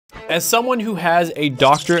As someone who has a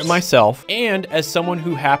doctorate myself, and as someone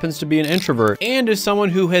who happens to be an introvert, and as someone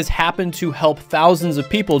who has happened to help thousands of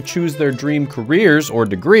people choose their dream careers or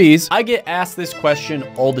degrees, I get asked this question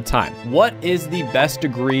all the time. What is the best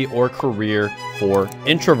degree or career for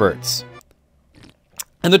introverts?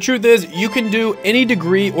 And the truth is, you can do any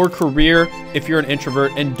degree or career if you're an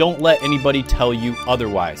introvert, and don't let anybody tell you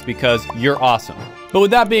otherwise, because you're awesome. But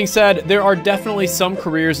with that being said, there are definitely some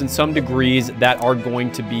careers and some degrees that are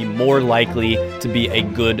going to be more likely to be a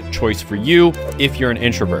good choice for you if you're an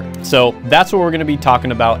introvert. So that's what we're gonna be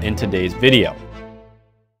talking about in today's video.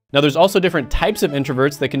 Now, there's also different types of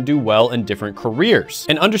introverts that can do well in different careers.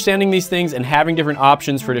 And understanding these things and having different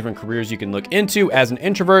options for different careers you can look into as an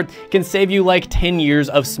introvert can save you like 10 years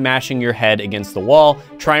of smashing your head against the wall,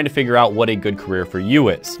 trying to figure out what a good career for you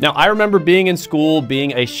is. Now, I remember being in school,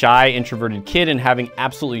 being a shy, introverted kid and having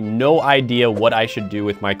absolutely no idea what I should do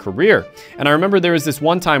with my career. And I remember there was this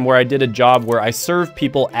one time where I did a job where I served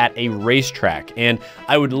people at a racetrack, and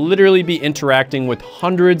I would literally be interacting with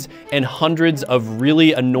hundreds and hundreds of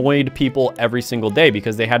really annoying people every single day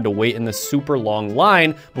because they had to wait in this super long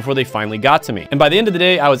line before they finally got to me. And by the end of the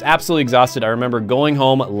day, I was absolutely exhausted. I remember going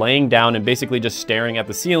home, laying down, and basically just staring at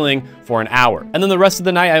the ceiling for an hour. And then the rest of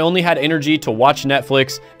the night, I only had energy to watch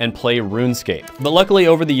Netflix and play RuneScape. But luckily,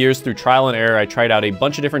 over the years, through trial and error, I tried out a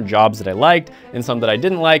bunch of different jobs that I liked and some that I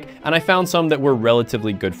didn't like, and I found some that were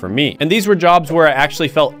relatively good for me. And these were jobs where I actually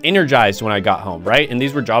felt energized when I got home, right? And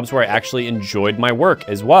these were jobs where I actually enjoyed my work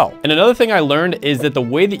as well. And another thing I learned is that the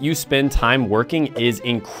way that you spend time working is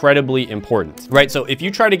incredibly important, right? So if you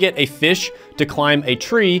try to get a fish to climb a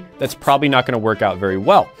tree, that's probably not going to work out very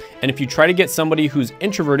well. And if you try to get somebody who's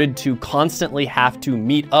introverted to constantly have to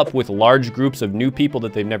meet up with large groups of new people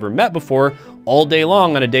that they've never met before all day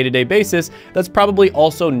long on a day-to-day basis, that's probably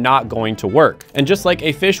also not going to work. And just like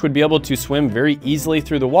a fish would be able to swim very easily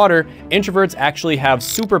through the water, introverts actually have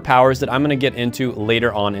superpowers that I'm going to get into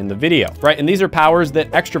later on in the video, right? And these are powers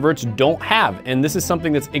that extroverts don't have. And this is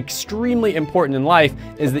something that's extremely important in life,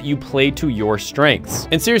 is that you play to your strengths.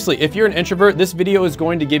 And seriously, if you're an introvert, this video is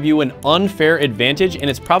going to give you an unfair advantage, and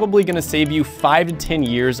it's probably going to save you 5 to 10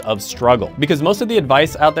 years of struggle, because most of the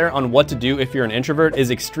advice out there on what to do if you're an introvert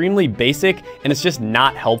is extremely basic, and it's just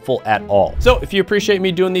not helpful at all. So if you appreciate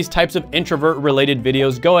me doing these types of introvert related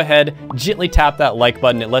videos, go ahead, gently tap that like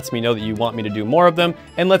button. It lets me know that you want me to do more of them,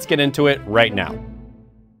 and let's get into it right now.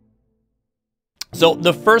 So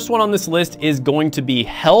the first one on this list is going to be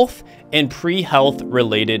health and pre-health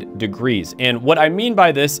related degrees. And what I mean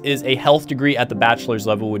by this is a health degree at the bachelor's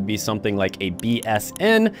level would be something like a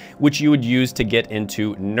BSN, which you would use to get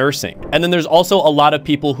into nursing. And then there's also a lot of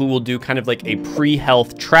people who will do kind of like a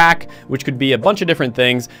pre-health track, which could be a bunch of different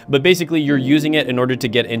things, but basically you're using it in order to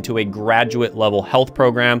get into a graduate level health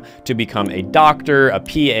program to become a doctor, a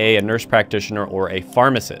PA, a nurse practitioner, or a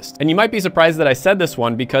pharmacist. And you might be surprised that I said this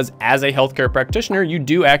one, because as a healthcare practitioner, you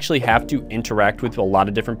do actually have to interact with a lot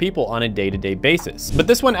of different people on a day-to-day basis. But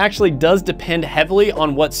this one actually does depend heavily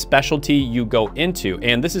on what specialty you go into.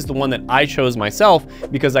 And this is the one that I chose myself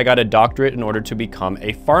because I got a doctorate in order to become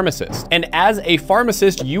a pharmacist. And as a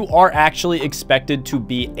pharmacist, you are actually expected to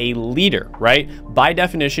be a leader, right? By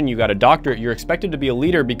definition, you got a doctorate, you're expected to be a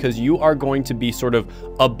leader because you are going to be sort of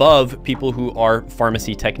above people who are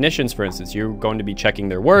pharmacy technicians, for instance. You're going to be checking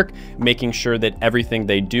their work, making sure that everything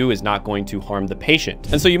they do is not going to harm the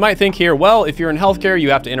patient. And so you might think here, well, if you're in healthcare, you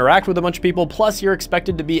have to interact with a bunch of people, plus you're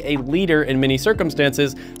expected to be a leader in many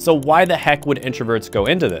circumstances, so why the heck would introverts go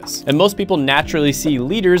into this? And most people naturally see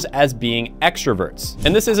leaders as being extroverts.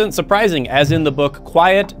 And this isn't surprising, as in the book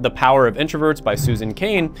Quiet, The Power of Introverts by Susan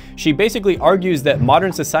Cain, she basically argues that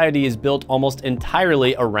modern society is built almost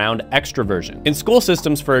entirely around extroversion. In school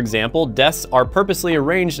systems, for example, desks are purposely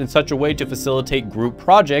arranged in such a way to facilitate group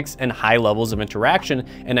projects and high levels of interaction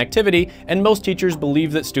and activity, and most teachers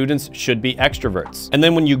believe that students should be extroverts. And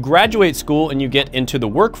then when you graduate school and you get into the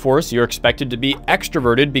workforce, you're expected to be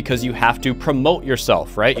extroverted because you have to promote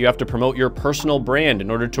yourself, right? You have to promote your personal brand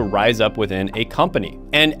in order to rise up within a company.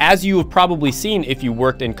 And as you have probably seen if you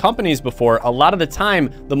worked in companies before, a lot of the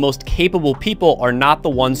time, the most capable people are not the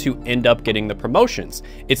ones who end up getting the promotions.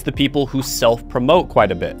 It's the people who self-promote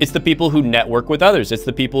quite a bit. It's the people who network with others. It's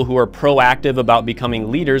the people who are proactive about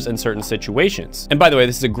becoming leaders in certain situations. And by the way,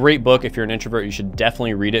 this is a great book. If you're an introvert, you should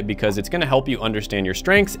definitely read it because it's going to help you understand your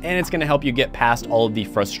strengths, and it's going to help you get past all of the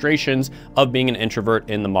frustrations of being an introvert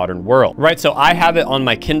in the modern world, right? So I have it on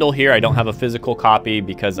my Kindle here. I don't have a physical copy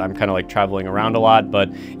because I'm kind of like traveling around a lot, but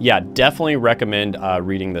yeah, definitely recommend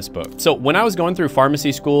reading this book. So when I was going through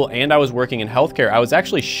pharmacy school and I was working in healthcare, healthcare, I was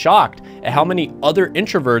actually shocked at how many other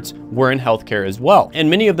introverts were in healthcare as well. And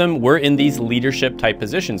many of them were in these leadership type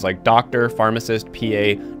positions like doctor, pharmacist,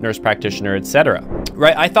 PA, nurse practitioner, etc.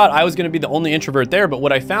 Right? I thought I was going to be the only introvert there, but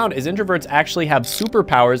what I found is introverts actually have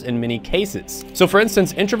superpowers in many cases. So for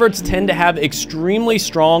instance, introverts tend to have extremely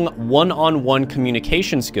strong one-on-one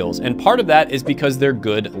communication skills, and part of that is because they're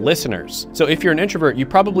good listeners. So if you're an introvert, you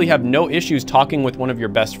probably have no issues talking with one of your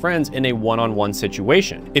best friends in a one-on-one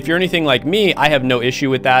situation. If you're anything like me, I have no issue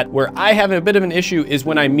with that. Where I have a bit of an issue is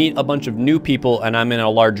when I meet a bunch of new people and I'm in a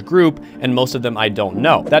large group and most of them I don't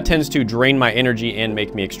know. That tends to drain my energy and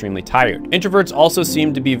make me extremely tired. Introverts also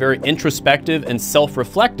seem to be very introspective and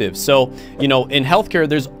self-reflective. So, you know, in healthcare,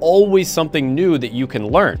 there's always something new that you can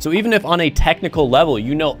learn. So even if on a technical level,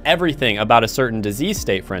 you know everything about a certain disease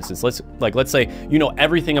state, for instance, let's say you know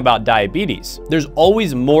everything about diabetes, there's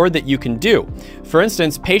always more that you can do. For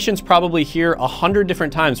instance, patients probably hear 100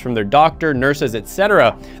 different times from their doctor, nurses,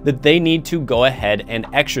 etc., that they need to go ahead and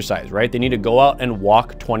exercise, right? They need to go out and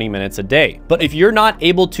walk 20 minutes a day. But if you're not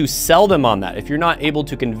able to sell them on that, if you're not able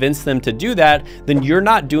to convince them to do that, then you're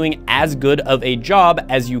not doing as good of a job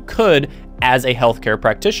as you could as a healthcare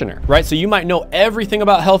practitioner, right? So you might know everything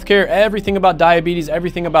about healthcare, everything about diabetes,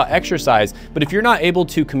 everything about exercise, but if you're not able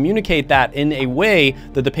to communicate that in a way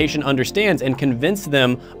that the patient understands and convince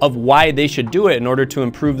them of why they should do it in order to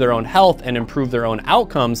improve their own health and improve their own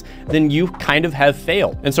outcomes, then you kind of have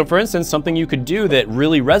failed. And so for instance, something you could do that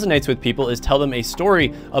really resonates with people is tell them a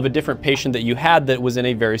story of a different patient that you had that was in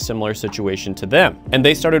a very similar situation to them. And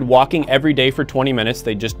they started walking every day for 20 minutes.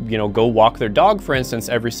 They just, you know, go walk their dog, for instance,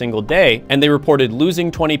 every single day. And they reported losing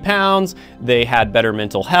 20 pounds, they had better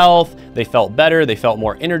mental health, they felt better, they felt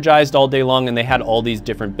more energized all day long, and they had all these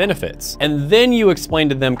different benefits. And then you explain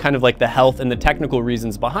to them kind of like the health and the technical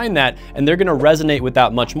reasons behind that, and they're gonna resonate with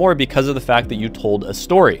that much more because of the fact that you told a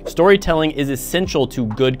story. Storytelling is essential to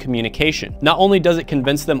good communication. Not only does it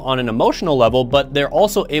convince them on an emotional level, but they're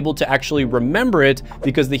also able to actually remember it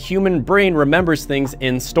because the human brain remembers things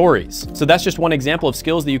in stories. So that's just one example of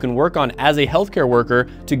skills that you can work on as a healthcare worker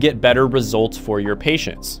to get better results for your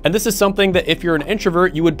patients. And this is something that if you're an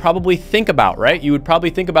introvert, you would probably think about, right? You would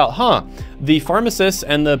probably think about, the pharmacists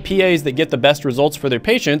and the PAs that get the best results for their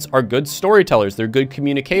patients are good storytellers, they're good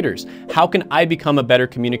communicators. How can I become a better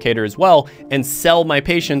communicator as well and sell my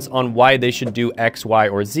patients on why they should do X, Y,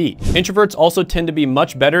 or Z? Introverts also tend to be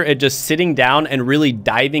much better at just sitting down and really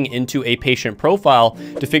diving into a patient profile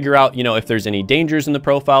to figure out, you know, if there's any dangers in the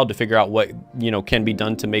profile, to figure out what, you know, can be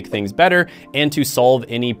done to make things better and to solve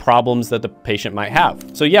any problems that the patient might have.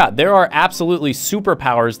 So yeah, there are absolutely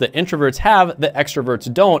superpowers that introverts have that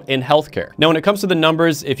extroverts don't in healthcare. Now, when it comes to the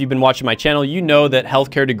numbers, if you've been watching my channel, you know that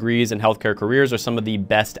healthcare degrees and healthcare careers are some of the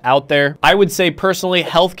best out there. I would say personally,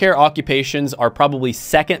 healthcare occupations are probably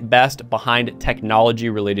second best behind technology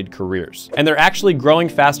related careers. And they're actually growing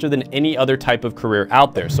faster than any other type of career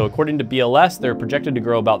out there. So according to BLS, they're projected to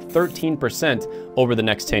grow about 13% over the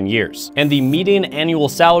next 10 years. And the median annual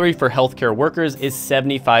salary for healthcare workers is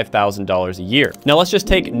 $75,000 a year. Now let's just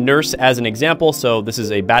take nurse as an example. So this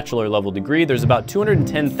is a bachelor level degree. There's about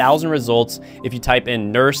 210,000 results if you type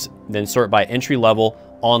in nurse, then sort by entry level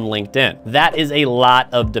on LinkedIn. That is a lot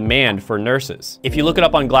of demand for nurses. If you look it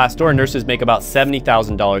up on Glassdoor, nurses make about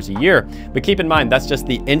 $70,000 a year, but keep in mind, that's just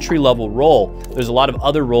the entry-level role. There's a lot of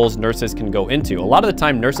other roles nurses can go into. A lot of the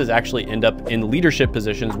time, nurses actually end up in leadership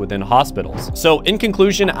positions within hospitals. So in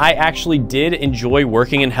conclusion, I actually did enjoy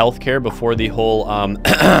working in healthcare before the whole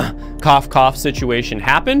cough cough situation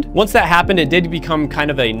happened. Once that happened, it did become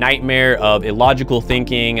kind of a nightmare of illogical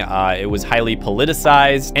thinking. It was highly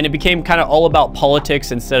politicized, and it became kind of all about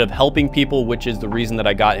politics instead of helping people, which is the reason that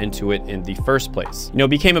I got into it in the first place. You know, it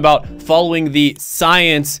became about following the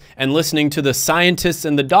science and listening to the scientists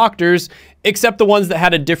and the doctors, except the ones that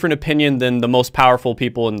had a different opinion than the most powerful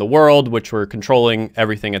people in the world, which were controlling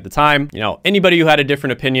everything at the time. You know, anybody who had a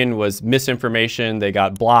different opinion was misinformation. They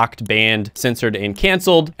got blocked, banned, censored, and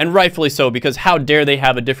canceled, and rightfully so, because how dare they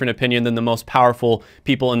have a different opinion than the most powerful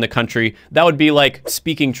people in the country? That would be like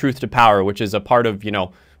speaking truth to power, which is a part of, you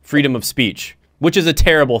know, freedom of speech, which is a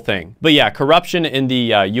terrible thing. But yeah, corruption in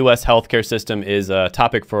the US healthcare system is a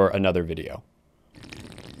topic for another video.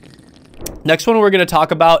 Next one we're gonna talk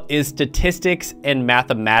about is statistics and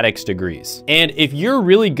mathematics degrees. And if you're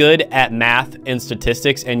really good at math and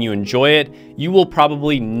statistics and you enjoy it, you will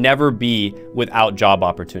probably never be without job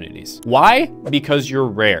opportunities. Why? Because you're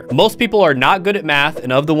rare. Most people are not good at math,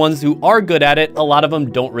 and of the ones who are good at it, a lot of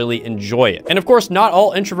them don't really enjoy it. And of course, not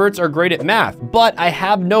all introverts are great at math, but I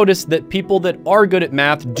have noticed that people that are good at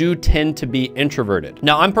math do tend to be introverted.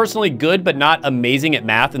 Now, I'm personally good, but not amazing at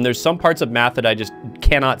math, and there's some parts of math that I just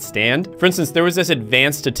cannot stand. For instance, there was this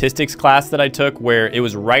advanced statistics class that I took where it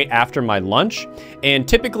was right after my lunch. And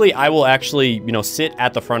typically I will actually, sit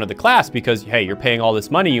at the front of the class because, hey, you're paying all this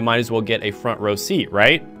money, you might as well get a front row seat,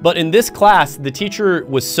 right? But in this class, the teacher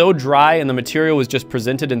was so dry and the material was just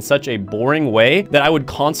presented in such a boring way that I would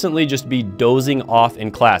constantly just be dozing off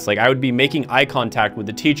in class. Like I would be making eye contact with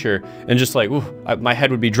the teacher and just like, my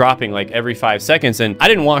head would be dropping like every 5 seconds. And I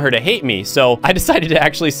didn't want her to hate me. So I decided to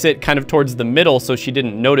actually sit kind of towards the middle so she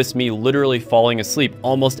didn't notice me literally falling asleep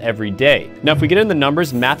almost every day. Now, if we get into the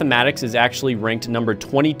numbers, mathematics is actually ranked number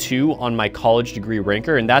 22 on my college degree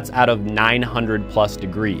ranker, and that's out of 900 plus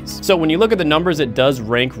degrees. So when you look at the numbers, it does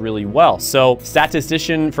rank really well. So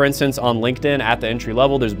statistician, for instance, on LinkedIn at the entry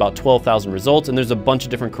level, there's about 12,000 results, and there's a bunch of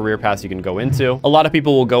different career paths you can go into. A lot of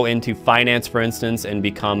people will go into finance, for instance, and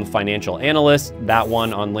become financial analysts. That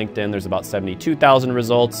one on LinkedIn, there's about 72,000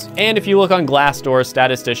 results. And if you look on Glassdoor,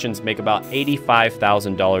 statisticians make about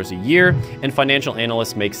 $85,000 a year, and financial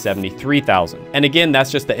analysts make $73,000. And again,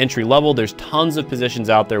 that's just the entry level. There's tons of positions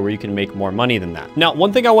out there where you can make more money than that. Now,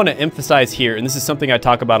 one thing I want to emphasize here, and this is something I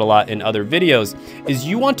talk about a lot in other videos, is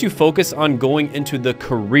you want to focus on going into the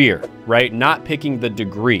career, right? Not picking the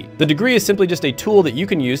degree. The degree is simply just a tool that you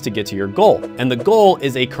can use to get to your goal, and the goal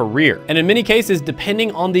is a career. And in many cases,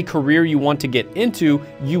 depending on the career you want to get into,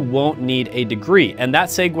 you won't need a degree. And that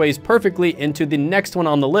segues perfectly into the next one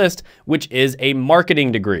on the list, which is a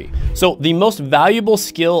marketing degree. So the most valuable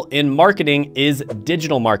skill in marketing is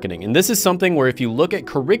digital marketing. And this is something where if you look at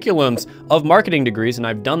curriculums of marketing degrees, and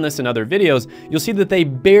I've done this in other videos, you'll see that they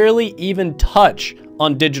barely even touch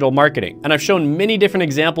on digital marketing. And I've shown many different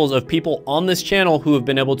examples of people on this channel who have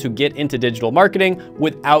been able to get into digital marketing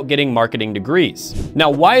without getting marketing degrees. Now,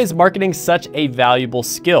 why is marketing such a valuable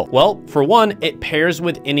skill? Well, for one, it pairs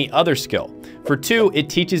with any other skill. For two, it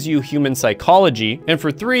teaches you human psychology. And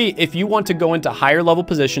for three, if you want to go into higher level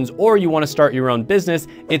positions or you want to start your own business,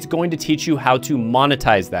 it's going to teach you how to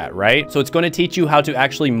monetize that, right? So it's going to teach you how to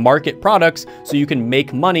actually market products so you can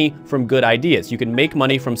make money from good ideas. You can make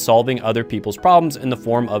money from solving other people's problems in the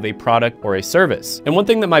form of a product or a service. And one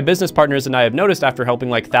thing that my business partners and I have noticed after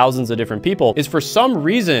helping like thousands of different people is for some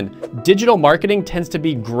reason, digital marketing tends to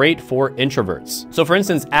be great for introverts. So for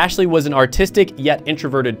instance, Ashley was an artistic yet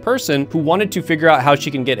introverted person who wanted to figure out how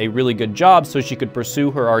she can get a really good job so she could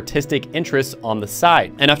pursue her artistic interests on the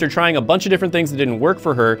side. And after trying a bunch of different things that didn't work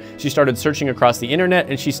for her, she started searching across the internet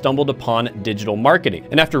and she stumbled upon digital marketing.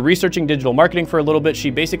 And after researching digital marketing for a little bit, she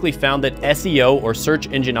basically found that SEO or search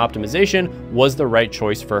engine optimization was the right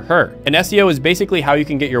choice for her. And SEO is basically how you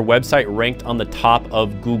can get your website ranked on the top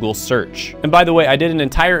of Google search. And by the way, I did an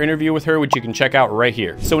entire interview with her, which you can check out right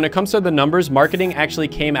here. So when it comes to the numbers, marketing actually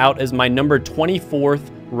came out as my number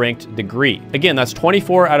 24th ranked degree. Again, that's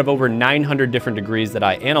 24 out of over 900 different degrees that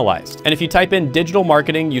I analyzed. And if you type in digital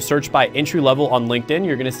marketing, you search by entry level on LinkedIn,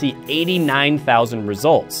 you're gonna see 89,000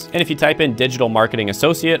 results. And if you type in digital marketing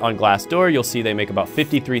associate on Glassdoor, you'll see they make about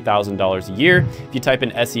 $53,000 a year. If you type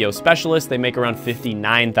in SEO specialist, they make around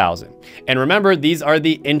 59,000. And remember, these are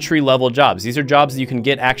the entry level jobs. These are jobs that you can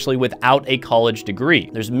get actually without a college degree.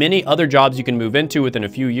 There's many other jobs you can move into within a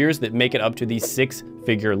few years that make it up to the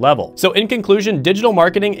 6-figure level. So in conclusion, digital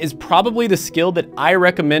marketing is probably the skill that I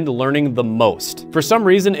recommend learning the most. For some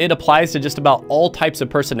reason, it applies to just about all types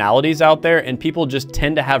of personalities out there, and people just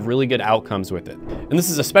tend to have really good outcomes with it. And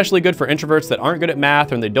this is especially good for introverts that aren't good at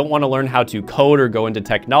math and they don't want to learn how to code or go into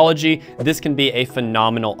technology. This can be a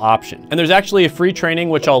phenomenal option. And there's actually a free training,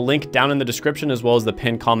 which I'll link down in the description as well as the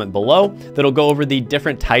pinned comment below, that'll go over the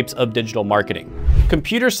different types of digital marketing.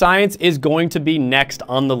 Computer science is going to be next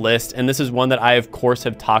on the list, and this is one that I, of course,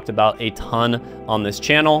 have talked about a ton on this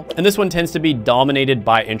channel, and this one tends to be dominated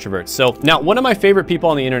by introverts. So now, one of my favorite people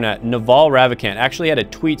on the internet, Naval Ravikant, actually had a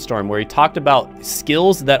tweet storm where he talked about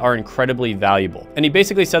skills that are incredibly valuable. And he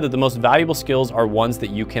basically said that the most valuable skills are ones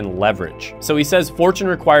that you can leverage. So he says, fortune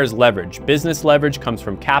requires leverage. Business leverage comes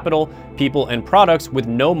from capital, people, and products with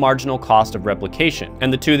no marginal cost of replication.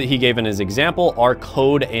 And the two that he gave in his example are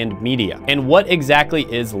code and media. And what exactly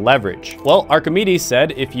is leverage? Well, Archimedes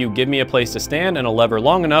said, if you give me a place to stand and a lever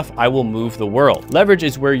long enough, I will move the world. Leverage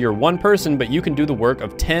is where you're one person, but you can do the work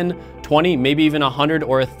of 10, 20, maybe even 100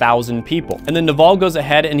 or 1,000 people. And then Naval goes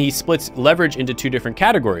ahead and he splits leverage into two different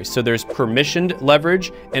categories. So there's permissioned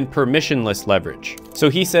leverage and permissionless leverage. So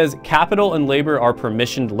he says capital and labor are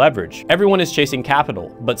permissioned leverage. Everyone is chasing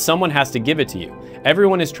capital, but someone has to give it to you.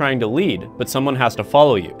 Everyone is trying to lead, but someone has to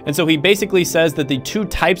follow you. And so he basically says that the two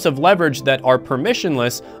types of leverage that are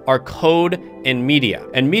permissionless are code and media.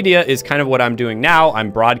 And media is kind of what I'm doing now.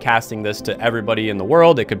 I'm broadcasting this to everybody in the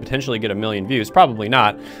world. It could potentially get 1 million views, probably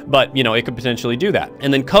not, but you know, it could potentially do that.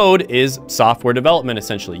 And then code is software development,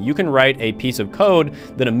 essentially. You can write a piece of code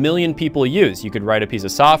that 1 million people use. You could write a piece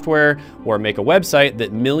of software or make a website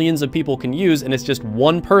that millions of people can use, and it's just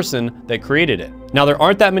one person that created it. Now, there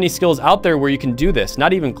aren't that many skills out there where you can do this,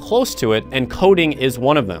 not even close to it, and coding is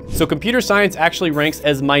one of them. So computer science actually ranks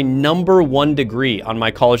as my #1 degree on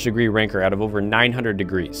my college degree ranker out of over 900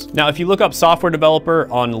 degrees. Now, if you look up software developer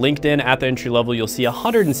on LinkedIn at the entry level, you'll see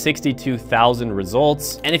 162,000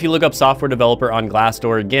 results. And if you look up software developer on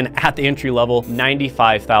Glassdoor, again, at the entry level,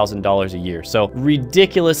 $95,000 a year. So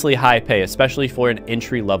ridiculously high pay, especially for an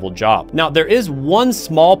entry level job. Now, there is one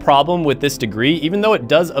small problem with this degree. Even though it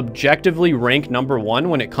does objectively rank #1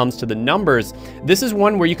 when it comes to the numbers, this is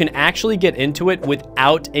one where you can actually get into it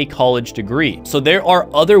without a college degree. So there are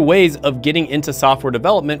other ways of getting into software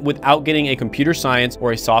development without getting a computer science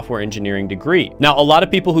or a software engineering degree. Now, a lot of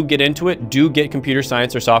people who get into it do get computer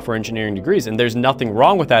science or software engineering degrees, and there's nothing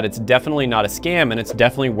wrong with that. It's definitely not a scam, and it's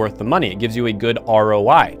definitely worth the money. It gives you a good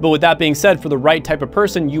ROI. But with that being said, for the right type of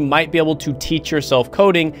person, you might be able to teach yourself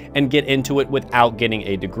coding and get into it without getting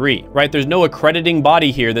a degree, right? There's no accrediting body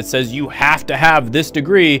here that says you have to have this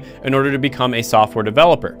degree in order to become a software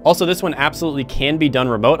developer. Also, this one absolutely can be done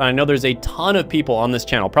remote. And I know there's a ton of people on this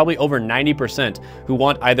channel, probably over 90%, who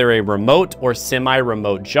want either a remote or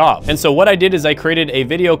semi-remote job. And so what I did is I created a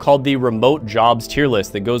video called the Remote Jobs Tier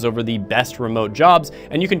List that goes over the best remote jobs,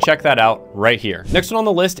 and you can check that out right here. Next one on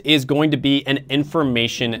the list is going to be an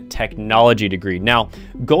information technology degree. Now,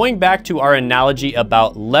 going back to our analogy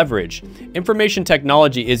about leverage, information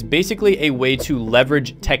technology is basically a way to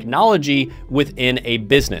leverage technology within a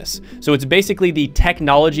business. So it's basically the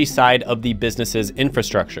technology side of the business's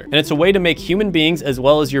infrastructure. And it's a way to make human beings as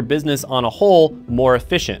well as your business on a whole more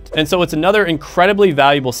efficient. And so it's another incredibly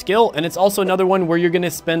valuable skill. And it's also another one where you're going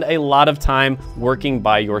to spend a lot of time working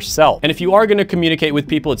by yourself. And if you are going to communicate with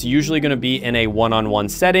people, it's usually going to be in a one-on-one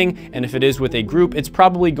setting. And if it is with a group, it's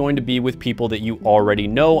probably going to be with people that you already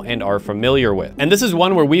know and are familiar with. And this is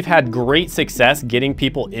one where we've had great success getting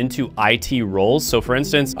people into IT roles. So for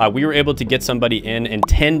instance, we were able to get somebody in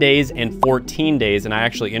 10 days and 14 days. And I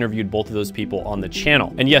actually interviewed both of those people on the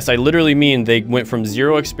channel. And yes, I literally mean they went from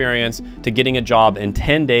 0 experience to getting a job in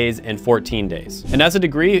 10 days and 14 days. And as a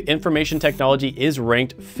degree, information technology is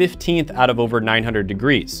ranked 15th out of over 900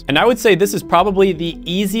 degrees. And I would say this is probably the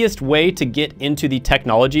easiest way to get into the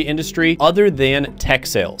technology industry other than tech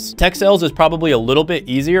sales. Tech sales is probably a little bit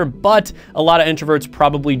easier, but a lot of introverts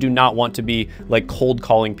probably do not want to be like cold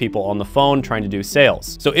calling people on the phone trying to do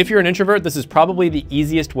sales. So if you're an introvert, this is probably the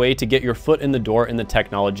easiest way to get your foot in the door in the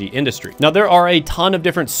technology industry. Now, there are a ton of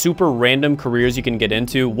different super random careers you can get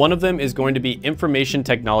into. One of them is going to be information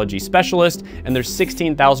technology specialist, and there's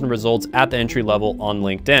 16,000 results at the entry level on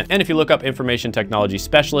LinkedIn. And if you look up information technology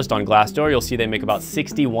specialist on Glassdoor, you'll see they make about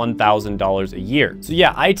 $61,000 a year. So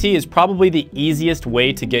yeah, IT is probably the easiest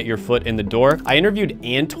way to get your foot in the door. I interviewed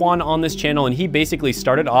Antoine on this channel, and he basically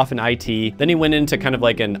started off in IT, then he went into kind of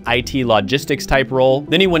like an IT logistics type role,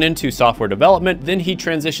 then he went into software development, then he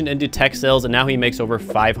transitioned into tech sales, and now he makes over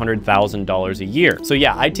 $500,000 a year. So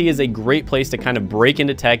yeah, IT is a great place to kind of break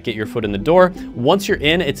into tech, get your foot in the door. Once you're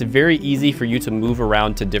in, it's very easy for you to move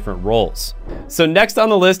around to different roles. So next on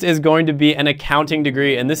the list is going to be an accounting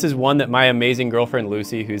degree, and this is one that my amazing girlfriend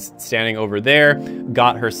Lucy, who's standing over there,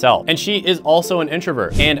 got herself. And she is also an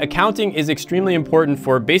introvert. And accounting is extremely important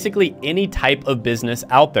for basically any type of business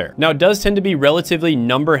out there. Now, it does tend to be relatively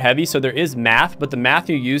number heavy, so there is math, but the math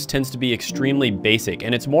you use tends to be extremely basic,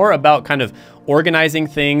 and it's more about kind of organizing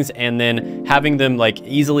things and then having them like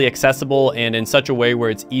easily accessible and in such a way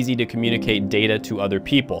where it's easy to communicate data to other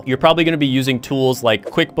people. You're probably going to be using tools like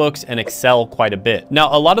QuickBooks and Excel quite a bit.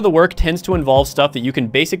 Now, a lot of the work tends to involve stuff that you can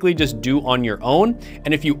basically just do on your own.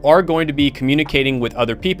 And if you are going to be communicating with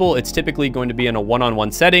other people, it's typically going to be in a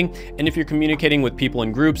one-on-one setting. And if you're communicating with people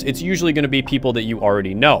in groups, it's usually going to be people that you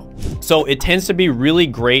already know. So it tends to be really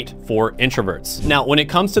great for introverts. Now, when it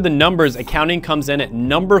comes to the numbers, accounting comes in at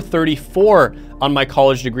number 34 on my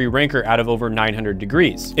college degree ranker out of over 900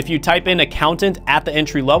 degrees. If you type in accountant at the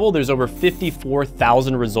entry level, there's over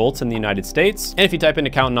 54,000 results in the United States. And if you type in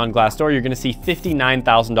accountant on Glassdoor, you're gonna see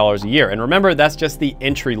 $59,000 a year. And remember, that's just the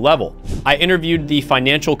entry level. I interviewed the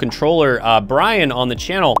financial controller, Brian, on the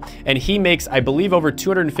channel, and he makes, I believe, over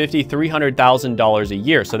 $250,000, $300,000 a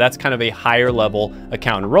year. So that's kind of a higher level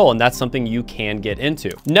accountant role, and that's something you can get into.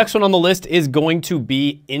 Next one on the list is going to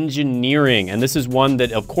be engineering. And this is one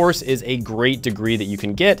that, of course, is a great great degree that you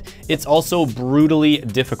can get, it's also brutally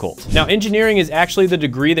difficult. Now, engineering is actually the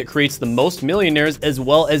degree that creates the most millionaires as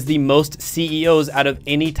well as the most CEOs out of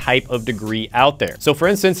any type of degree out there. So for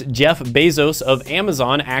instance, Jeff Bezos of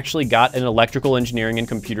Amazon actually got an electrical engineering and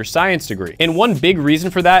computer science degree. And one big reason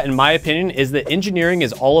for that, in my opinion, is that engineering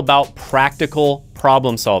is all about practical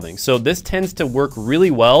problem solving. So this tends to work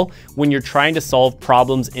really well when you're trying to solve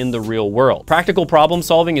problems in the real world. Practical problem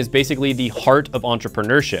solving is basically the heart of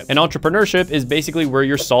entrepreneurship. And entrepreneurship is basically where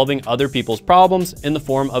you're solving other people's problems in the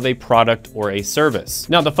form of a product or a service.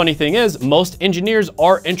 Now, the funny thing is, most engineers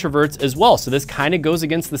are introverts as well. So this kind of goes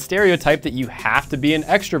against the stereotype that you have to be an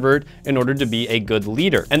extrovert in order to be a good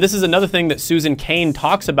leader. And this is another thing that Susan Cain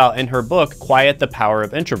talks about in her book, Quiet the Power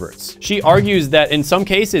of Introverts. She argues that in some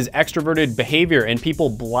cases, extroverted behavior and people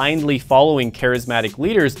blindly following charismatic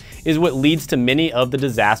leaders is what leads to many of the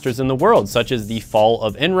disasters in the world, such as the fall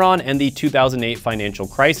of Enron and the 2008 financial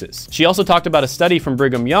crisis. She also talked about a study from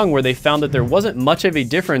Brigham Young where they found that there wasn't much of a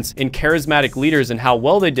difference in charismatic leaders and how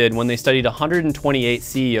well they did when they studied 128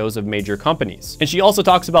 CEOs of major companies. And she also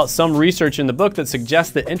talks about some research in the book that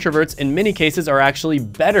suggests that introverts in many cases are actually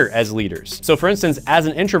better as leaders. So for instance, as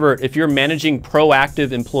an introvert, if you're managing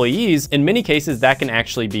proactive employees, in many cases that can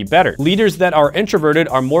actually be better. Leaders that are introverted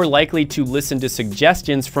are more likely to listen to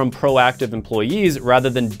suggestions from proactive employees rather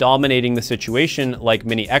than dominating the situation like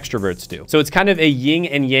many extroverts do. So it's kind of a yin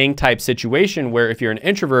and yang type situation where if you're an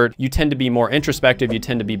introvert, you tend to be more introspective, you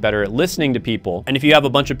tend to be better at listening to people. And if you have a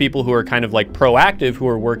bunch of people who are kind of like proactive, who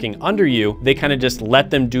are working under you, they kind of just let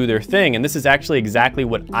them do their thing. And this is actually exactly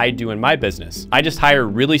what I do in my business. I just hire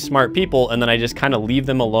really smart people and then I just kind of leave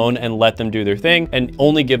them alone and let them do their thing and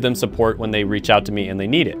only give them support when they reach out to me and they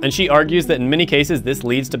need it. And she argues that in many cases, this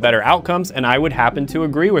leads to better outcomes, and I would happen to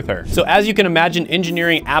agree with her. So as you can imagine,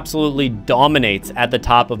 engineering absolutely dominates at the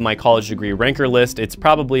top of my college degree ranker list. It's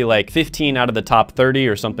probably like 15 out of the top 30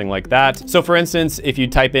 or something like that. So for instance, if you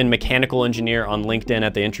type in mechanical engineer on LinkedIn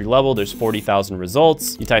at the entry level, there's 40,000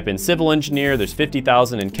 results. You type in civil engineer, there's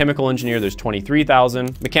 50,000, and chemical engineer, there's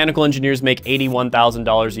 23,000. Mechanical engineers make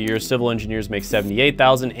 $81,000 a year, civil engineers make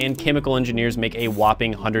 78,000, and chemical engineers make a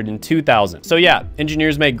whopping 102,000. So yeah,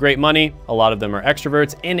 engineers make great money. A lot of them are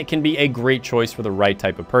extroverts, and it can be a great choice for the right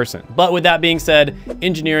type of person. But with that being said,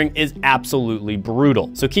 engineering is absolutely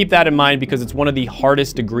brutal. So keep that in mind because it's one of the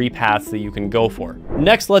hardest degree paths that you can go for.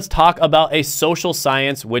 Next, let's talk about a social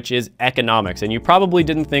science, which is economics. And you probably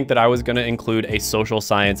didn't think that I was going to include a social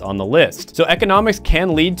science on the list. So economics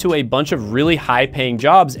can lead to a bunch of really high paying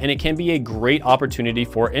jobs, and it can be a great opportunity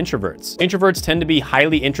for introverts. Introverts tend to be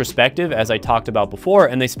highly introspective, as I talked about before,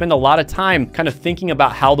 and they spend a lot of time kind of thinking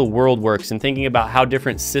about how the world works and thinking about how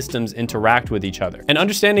different systems interact with each other. And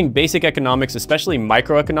understanding basic economics, especially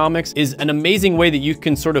microeconomics, is an amazing way that you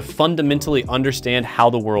can sort of fundamentally understand how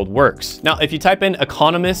the world works. Now, if you type in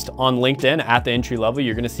economist on LinkedIn at the entry level,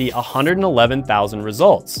 you're gonna see 111,000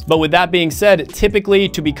 results. But with that being said, typically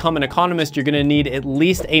to become an economist, you're gonna need at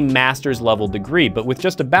least a master's level degree. But with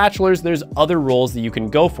just a bachelor's, there's other roles that you can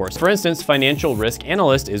go for. So for instance, financial risk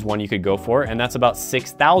analyst is one you could go for, and that's about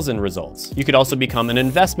 6,000 results. You could also become an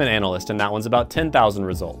investment analyst, and that one's about 10,000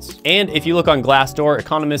 results. And if you look on Glassdoor,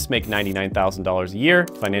 economists make $99,000 a year,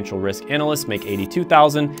 financial risk analysts make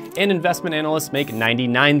 $82,000, and investment analysts make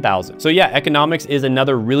 $99,000. So yeah, economics is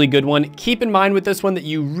another really good one. Keep in mind with this one that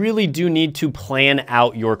you really do need to plan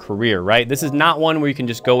out your career, right? This is not one where you can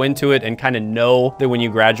just go into it and kind of know that when you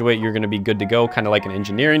graduate, you're gonna be good to go, kind of like an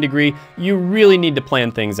engineering degree. You really need to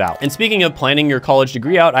plan things out. And speaking of planning your college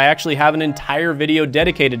degree out, I actually have an entire video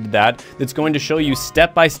dedicated to that that's going to show you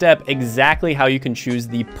step by step exactly how you can choose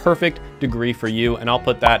the perfect degree for you. And I'll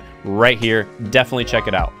put that right here. Definitely check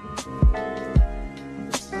it out.